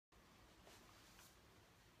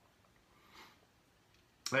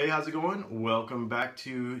Hey, how's it going? Welcome back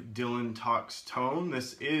to Dylan Talks Tone.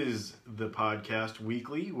 This is the podcast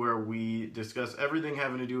weekly where we discuss everything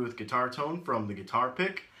having to do with guitar tone, from the guitar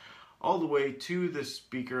pick all the way to the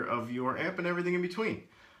speaker of your amp and everything in between.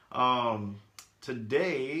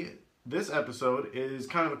 Today, this episode is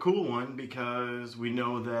kind of a cool one because we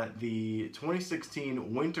know that the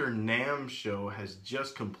 2016 Winter NAMM show has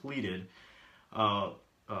just completed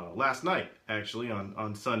last night, actually,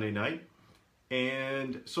 on Sunday night.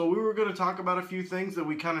 And so we were going to talk about a few things that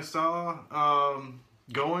we kind of saw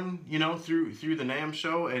going, through the NAMM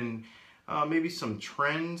show, and maybe some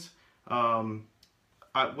trends.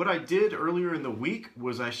 What I did earlier in the week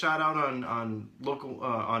was I shot out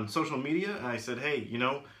on social media, and I said, hey,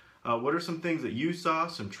 what are some things that you saw,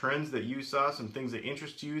 some trends that you saw, some things that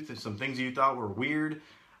interest you, some things you thought were weird,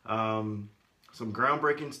 some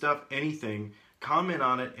groundbreaking stuff, anything. Comment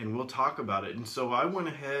on it and we'll talk about it. And so I went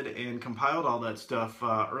ahead and compiled all that stuff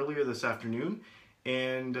earlier this afternoon,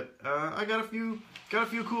 and I got a few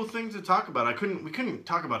cool things to talk about. We couldn't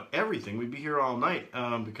talk about everything. We'd be here all night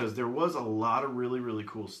because there was a lot of really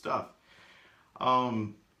cool stuff.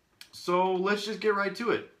 So let's just get right to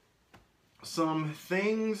it. Some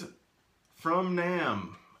things from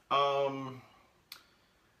NAMM.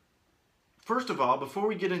 First of all, before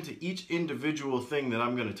we get into each individual thing that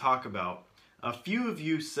I'm going to talk about, a few of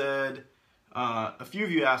you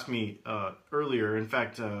asked me earlier, in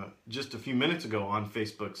fact, just a few minutes ago on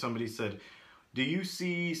Facebook, somebody said, do you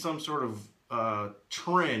see some sort of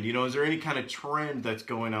trend? Is there any kind of trend that's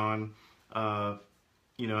going on?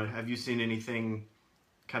 Have you seen anything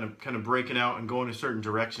kind of breaking out and going a certain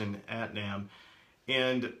direction at NAMM?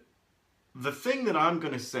 And the thing that I'm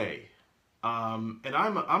going to say, and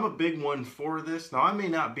I'm a big one for this. Now, I may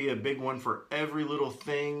not be a big one for every little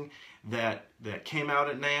thing that came out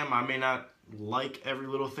at NAMM. I may not like every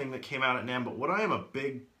little thing that came out at NAMM, but what I'm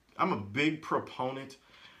a big proponent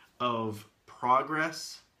of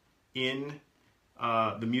progress in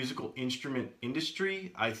the musical instrument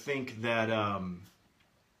industry. I think that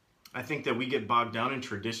we get bogged down in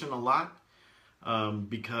tradition a lot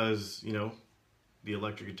because the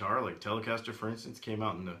electric guitar, like Telecaster, for instance, came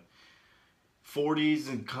out in the 40s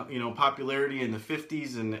and popularity in the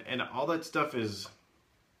 50s, and all that stuff is,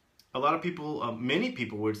 a lot of people, many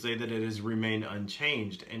people would say that it has remained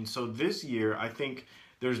unchanged. And so this year, I think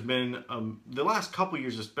there's been, the last couple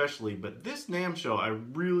years especially, but this NAMM show, I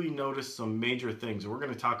really noticed some major things. We're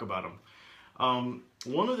going to talk about them.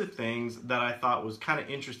 One of the things that I thought was kind of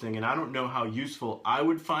interesting, and I don't know how useful I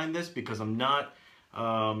would find this because I'm not,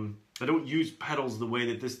 I don't use pedals the way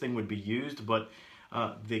that this thing would be used, but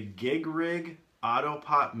the Gig Rig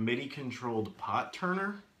Autopot MIDI controlled pot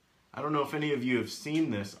turner. I don't know if any of you have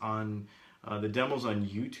seen this on the demos on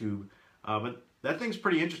YouTube, but that thing's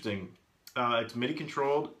pretty interesting. It's MIDI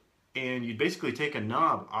controlled, and you basically take a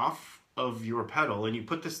knob off of your pedal and you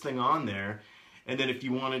put this thing on there, and then if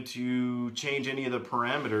you wanted to change any of the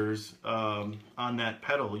parameters on that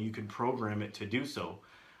pedal, you could program it to do so,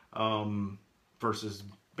 versus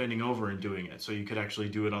bending over and doing it. So you could actually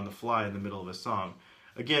do it on the fly in the middle of a song.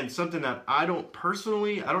 Again, something that I don't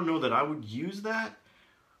know that I would use that,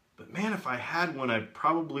 but man, if I had one, I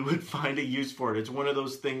probably would find a use for it. It's one of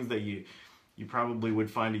those things that you probably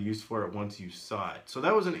would find a use for it once you saw it. So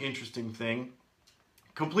that was an interesting thing.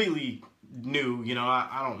 Completely new,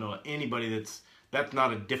 I don't know anybody that's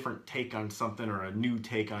not a different take on something or a new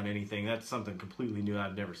take on anything. That's something completely new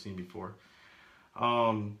I've never seen before.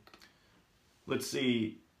 Let's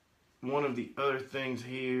see. One of the other things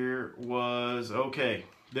here was, okay,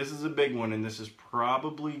 this is a big one, and this is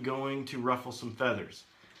probably going to ruffle some feathers.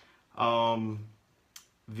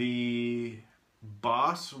 The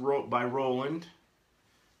Boss by Roland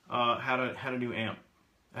had a new amp.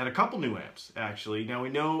 Had a couple new amps, actually. Now, we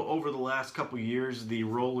know over the last couple years, the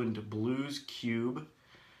Roland Blues Cube,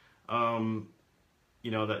 that,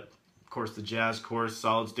 of course, the Jazz Chorus,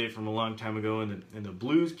 solid state from a long time ago, and the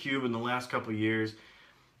Blues Cube in the last couple years.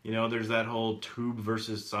 There's that whole tube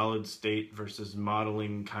versus solid state versus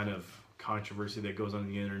modeling kind of controversy that goes on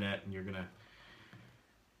the internet, and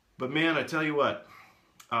but man, I tell you what,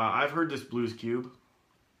 I've heard this Blues Cube,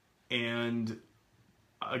 and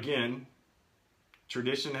again,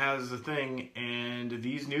 tradition has a thing, and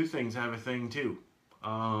these new things have a thing too.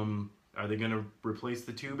 Are they going to replace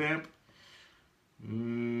the tube amp?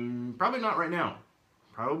 Probably not right now.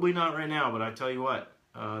 Probably not right now, but I tell you what,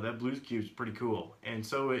 that Blues Cube is pretty cool. And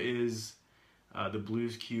so is the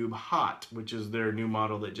Blues Cube Hot, which is their new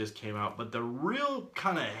model that just came out. But the real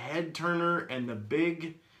kind of head turner and the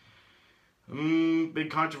big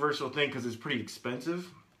controversial thing, because it's pretty expensive,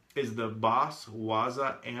 is the Boss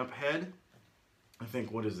Waza amp head. I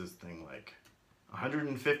think, what is this thing, like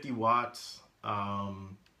 150 watts.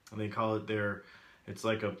 And they call it it's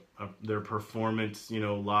like their performance, you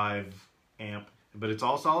know, live amp, but it's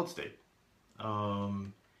all solid state.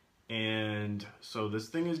 And so this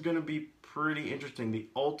thing is going to be pretty interesting. The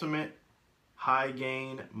ultimate high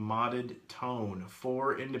gain modded tone,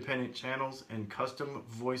 4 independent channels and custom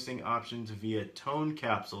voicing options via tone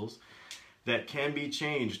capsules that can be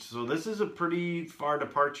changed. So this is a pretty far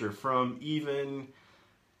departure from even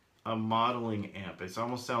a modeling amp. It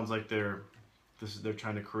almost sounds like they're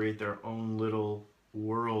trying to create their own little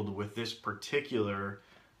world with this particular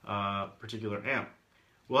amp.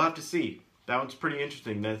 We'll have to see. That one's pretty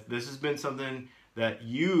interesting. This has been something that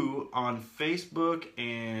you on Facebook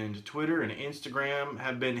and Twitter and Instagram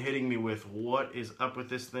have been hitting me with. What is up with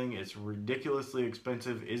this thing? It's ridiculously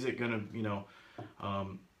expensive. Is it gonna, you know,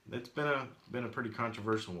 it's been a pretty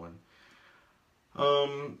controversial one.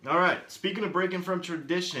 All right, speaking of breaking from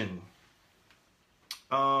tradition,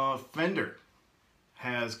 Fender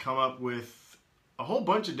has come up with a whole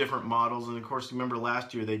bunch of different models, and of course, remember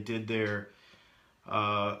last year they did their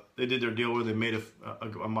deal where they made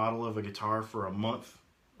a model of a guitar for a month.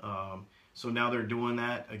 So now they're doing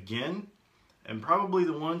that again, and probably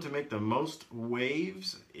the one to make the most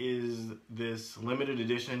waves is this limited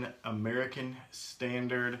edition American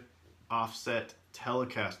Standard offset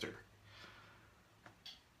Telecaster.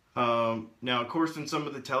 Now, of course, in some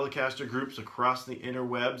of the Telecaster groups across the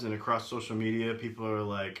interwebs and across social media, people are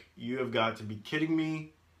like, you have got to be kidding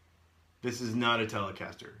me. This is not a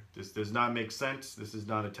Telecaster. This does not make sense. This is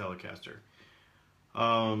not a Telecaster.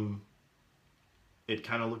 It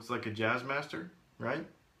kind of looks like a Jazzmaster, right?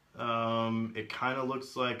 It kind of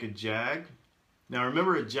looks like a Jag. Now,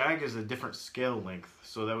 remember, a Jag is a different scale length,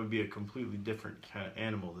 so that would be a completely different kind of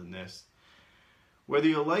animal than this. Whether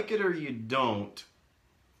you like it or you don't,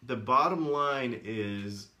 the bottom line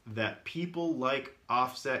is that people like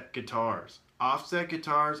offset guitars. Offset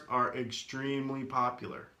guitars are extremely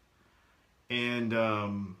popular. And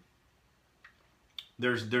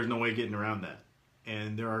there's no way getting around that.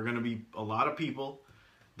 And there are going to be a lot of people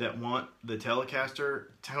that want the Telecaster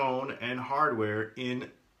tone and hardware in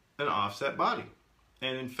an offset body.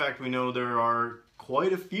 And in fact, we know there are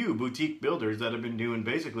quite a few boutique builders that have been doing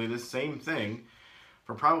basically the same thing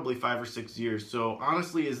for probably 5 or 6 years. So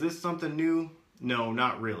honestly, is this something new? No,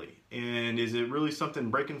 not really. And is it really something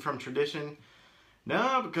breaking from tradition?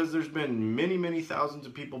 No, because there's been many, many thousands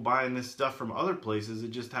of people buying this stuff from other places. It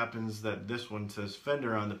just happens that this one says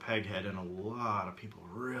Fender on the peg head, and a lot of people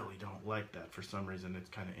really don't like that for some reason. It's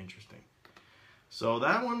kind of interesting. So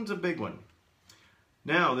that one's a big one.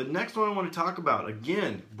 Now, the next one I want to talk about,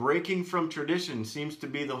 again, breaking from tradition seems to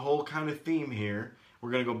be the whole kind of theme here.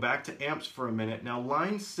 We're going to go back to amps for a minute. Now,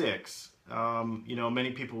 line 6, you know,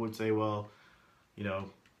 many people would say, well, you know,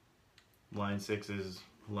 line 6 is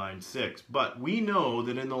line 6. But we know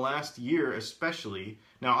that in the last year especially,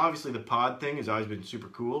 now obviously the pod thing has always been super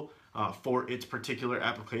cool for its particular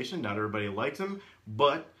application. Not everybody likes them,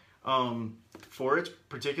 but for its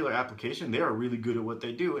particular application, they are really good at what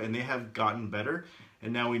they do, and they have gotten better.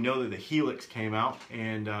 And now we know that the Helix came out,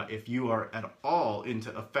 and if you are at all into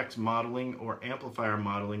effects modeling or amplifier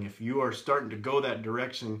modeling, if you are starting to go that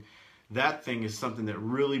direction, that thing is something that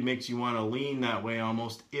really makes you want to lean that way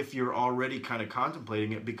almost if you're already kind of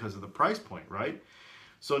contemplating it because of the price point, right?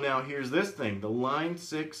 So now here's this thing, the Line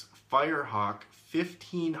 6 Firehawk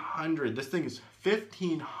 1500. This thing is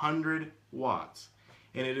 1500 watts,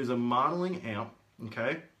 and it is a modeling amp,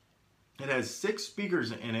 okay? It has 6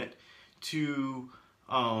 speakers in it to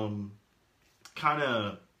kind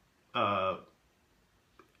of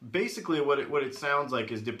basically what it sounds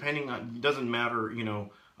like is, depending on, it doesn't matter, you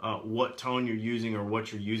know, what tone you're using or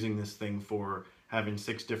what you're using this thing for, having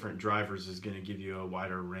 6 different drivers is going to give you a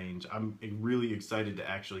wider range. I'm really excited to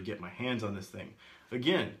actually get my hands on this thing.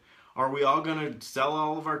 Again, are we all going to sell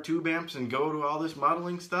all of our tube amps and go to all this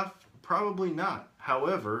modeling stuff? Probably not.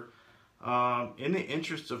 However, in the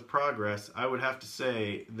interest of progress, I would have to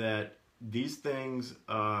say that these things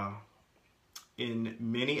in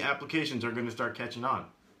many applications are going to start catching on.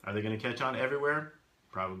 Are they going to catch on everywhere?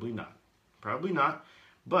 Probably not. Probably not.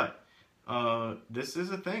 But this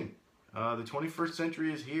is a thing. The 21st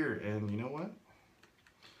century is here, and you know what?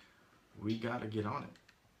 We got to get on it.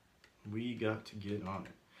 We got to get on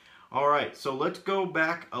it. All right, so let's go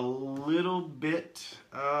back a little bit.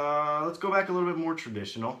 Let's go back a little bit more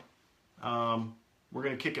traditional. We're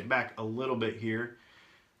going to kick it back a little bit here.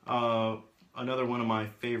 Another one of my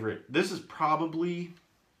favorite. This is probably,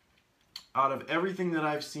 out of everything that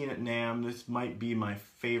I've seen at NAMM, this might be my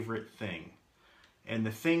favorite thing. And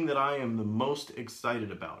the thing that I am the most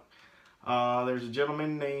excited about. There's a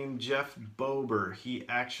gentleman named Jeff Bober. He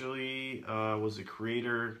actually was a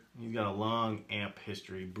creator. He's got a long amp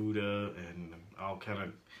history, Buddha, and all kind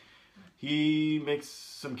of. He makes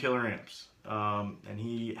some killer amps, and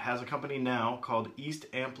he has a company now called East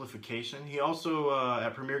Amplification. He also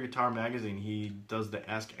at Premier Guitar Magazine, he does the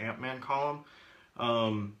Ask Amp Man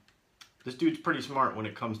column. This dude's pretty smart when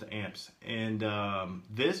it comes to amps, and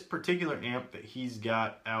this particular amp that he's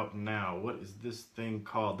got out now, what is this thing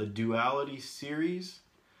called? The Duality Series,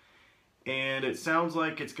 and it sounds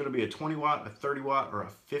like it's going to be a 20 watt, a 30 watt, or a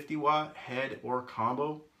 50 watt head or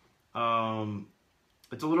combo.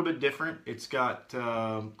 It's a little bit different. It's got,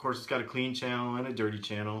 of course, it's got a clean channel and a dirty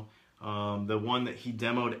channel. The one that he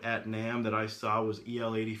demoed at NAMM that I saw was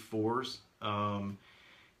EL84's.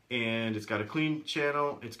 And it's got a clean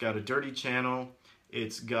channel, it's got a dirty channel,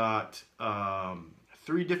 it's got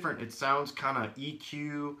 3 different, it sounds kind of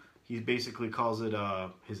EQ. He basically calls it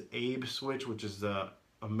his ABE switch, which is the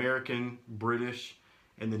American, British,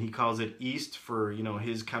 and then he calls it East for, you know,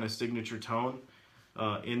 his kind of signature tone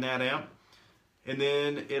in that amp. And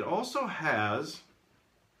then it also has,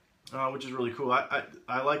 which is really cool, I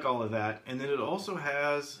like all of that, and then it also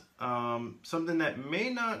has something that may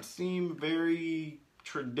not seem very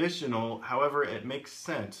traditional, however it makes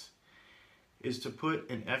sense, is to put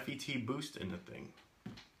an FET boost in the thing,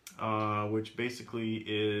 which basically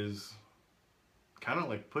is kind of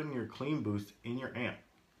like putting your clean boost in your amp,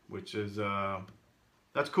 which is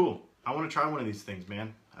that's cool. I want to try one of these things,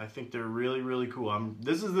 man. I think they're really, really cool.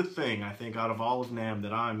 This is the thing I think out of all of NAMM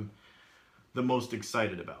that I'm the most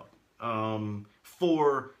excited about,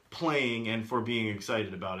 for playing and for being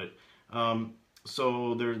excited about it.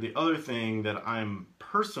 So there's the other thing that I'm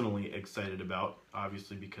personally excited about,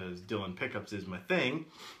 obviously because Dylan Pickups is my thing,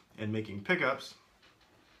 and making pickups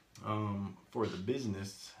for the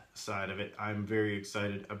business side of it, I'm very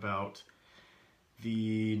excited about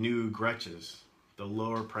the new Gretches, the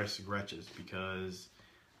lower price Gretches, because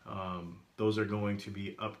those are going to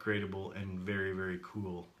be upgradable and very, very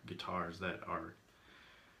cool guitars that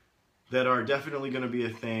are definitely going to be a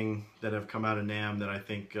thing that have come out of NAMM that I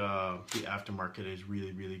think the aftermarket is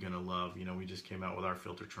really, really going to love. You know, we just came out with our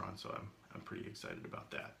Filtertron, so I'm pretty excited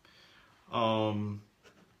about that.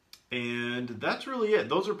 And that's really it.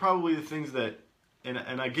 Those are probably the things that,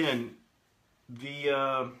 and again,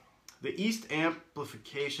 the East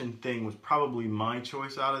Amplification thing was probably my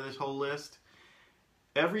choice out of this whole list.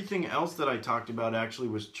 Everything else that I talked about actually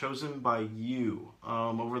was chosen by you.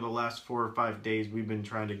 Over the last 4 or 5 days, we've been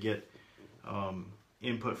trying to get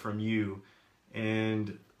input from you,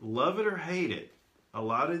 and love it or hate it, a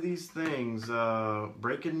lot of these things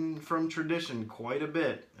breaking from tradition quite a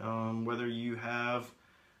bit, whether you have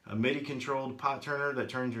a MIDI controlled pot turner that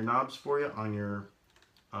turns your knobs for you on your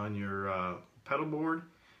pedal board,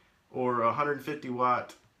 or a 150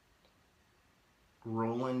 watt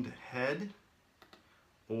Roland head,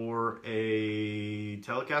 or a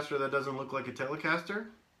Telecaster that doesn't look like a Telecaster,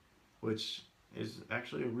 which is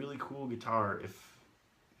actually a really cool guitar if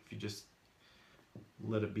you just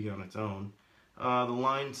let it be on its own. The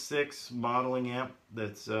Line 6 modeling amp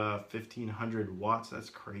that's 1500 watts. That's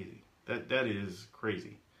crazy. That is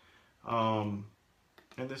crazy. And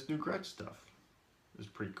this new Gretsch stuff is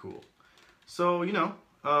pretty cool. So, you know,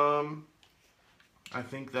 I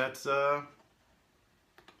think that's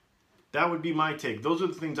that would be my take. Those are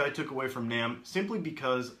the things I took away from NAMM, simply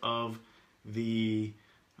because of the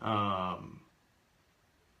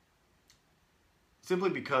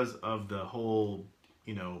whole,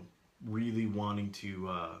 you know, really wanting to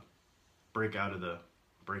break out of the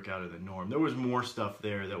norm. There was more stuff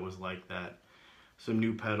there that was like that. Some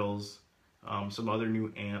new pedals, some other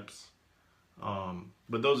new amps.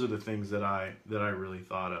 But those are the things that I really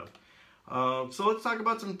thought of. So let's talk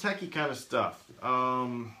about some techie kind of stuff.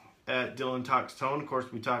 At Dylan Talks Tone, of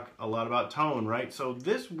course, we talk a lot about tone, right? So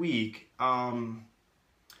this week we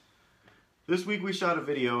shot a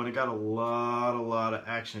video and it got a lot of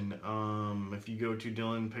action. If you go to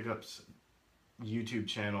Dylan Pickups YouTube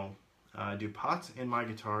channel, do pots in my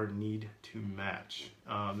guitar need to match?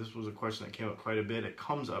 This was a question that came up quite a bit. It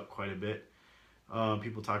comes up quite a bit.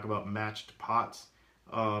 People talk about matched pots.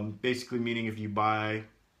 Basically meaning if you buy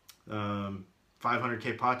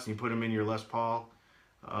 500K pots and you put them in your Les Paul,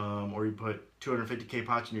 or you put 250K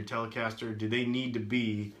pots in your Telecaster, do they need to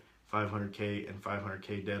be 500K and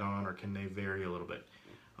 500K dead on, or can they vary a little bit?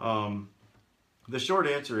 The short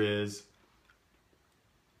answer is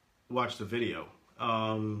watch the video,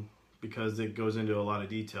 because it goes into a lot of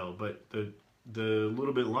detail. But the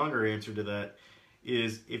little bit longer answer to that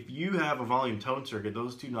is, if you have a volume tone circuit,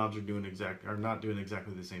 those two knobs are not doing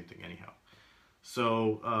exactly the same thing anyhow.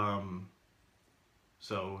 So,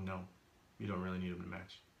 so no, you don't really need them to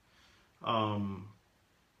match.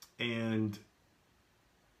 And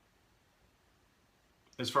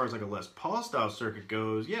as far as like a Les Paul style circuit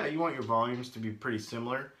goes, yeah, you want your volumes to be pretty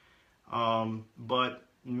similar. But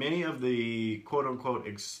many of the quote unquote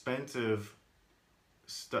expensive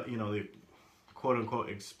stuff, you know, the quote unquote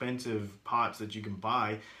expensive pots that you can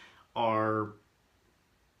buy are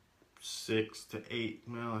 6 to 8.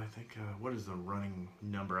 Well, I think, what is the running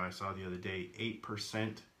number I saw the other day?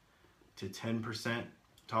 8% to 10%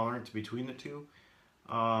 tolerance between the two.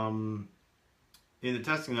 In the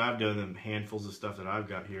testing that I've done, the handfuls of stuff that I've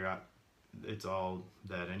got here, it's all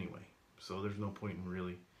that anyway. So there's no point in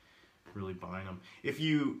really buying them. If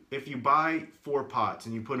you buy 4 pots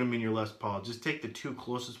and you put them in your Les Paul, just take the 2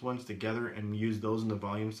 closest ones together and use those in the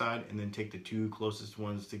volume side, and then take the 2 closest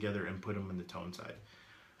ones together and put them in the tone side.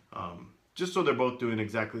 Just so they're both doing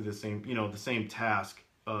exactly the same, you know, the same task.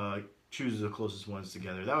 Choose the closest ones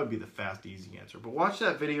together. That would be the fast, easy answer. But watch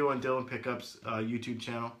that video on Dylan Pickups YouTube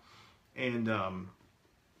channel, and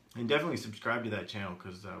definitely subscribe to that channel,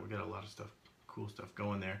 because we got a lot of stuff, cool stuff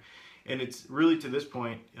going there. And it's really to this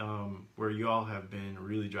point where you all have been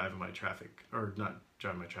really driving my traffic, or not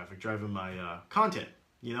driving my traffic, driving my content.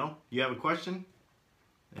 You know, you have a question,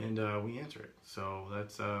 and we answer it. So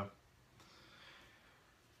that's a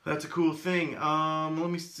cool thing. Let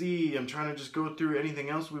me see. I'm trying to just go through anything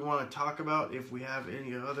else we want to talk about. If we have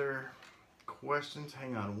any other questions,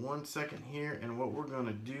 hang on one second here. And what we're going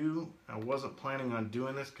to do, I wasn't planning on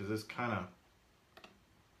doing this because this kind of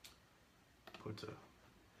puts a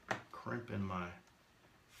crimp in my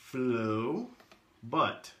flow.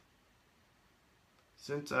 But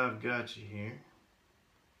since I've got you here,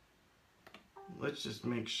 let's just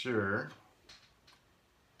make sure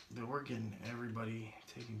that we're getting everybody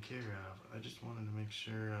taken care of. I just wanted to make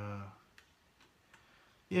sure,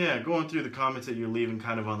 yeah, going through the comments that you're leaving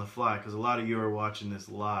kind of on the fly, because a lot of you are watching this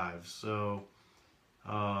live. So,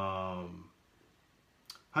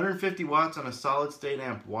 150 watts on a solid state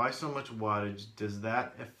amp. Why so much wattage? Does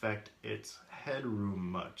that affect its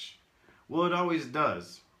headroom much? Well, it always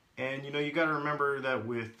does. And you know, you got to remember that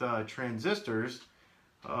with transistors,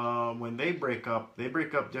 when they break up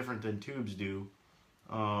different than tubes do.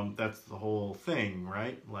 That's the whole thing,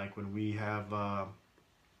 right? Like when we have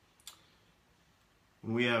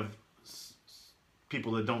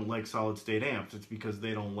people that don't like solid state amps, it's because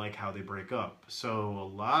they don't like how they break up. So a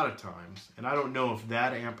lot of times, and I don't know if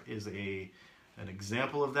that amp is an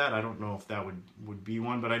example of that. I don't know if that would be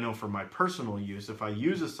one, but I know for my personal use, if I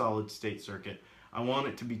use a solid state circuit, I want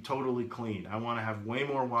it to be totally clean. I want to have way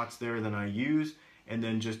more watts there than I use, and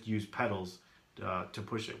then just use pedals to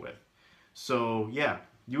push it with. So yeah,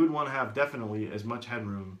 you would want to have definitely as much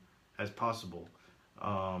headroom as possible.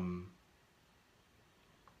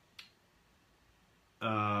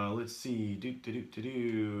 Let's see,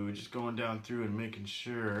 just going down through and making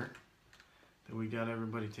sure that we got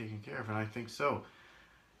everybody taken care of, and I think so.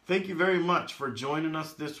 Thank you very much for joining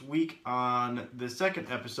us this week on the second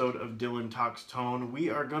episode of Dylan Talks Tone. We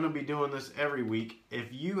are going to be doing this every week. If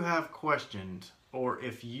you have questions, or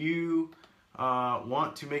if you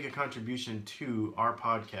want to make a contribution to our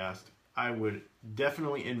podcast, I would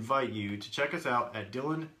definitely invite you to check us out at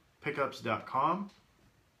dylanpickups.com,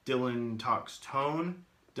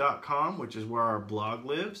 dylantalkstone.com, which is where our blog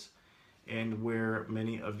lives and where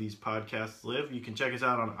many of these podcasts live. You can check us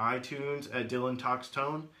out on iTunes at Dylan Talks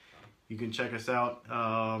Tone. You can check us out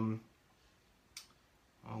all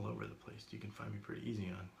over the place. You can find me pretty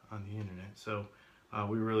easy on the internet. So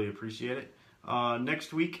we really appreciate it.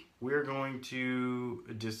 Next week we're going to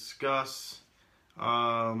discuss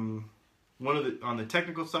on the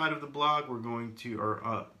technical side of the blog, we're going to,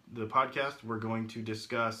 or the podcast, we're going to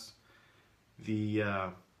discuss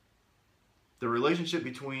the relationship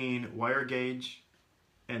between wire gauge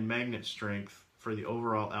and magnet strength for the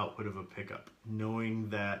overall output of a pickup, knowing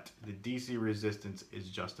that the DC resistance is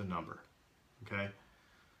just a number. Okay,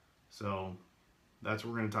 so that's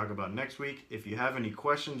what we're going to talk about next week. If you have any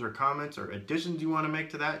questions or comments or additions you want to make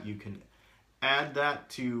to that, you can add that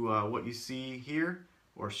to what you see here,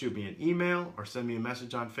 or shoot me an email, or send me a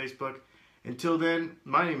message on Facebook. Until then,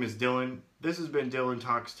 my name is Dylan. This has been Dylan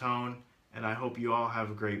Talks Tone, and I hope you all have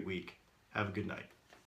a great week. Have a good night.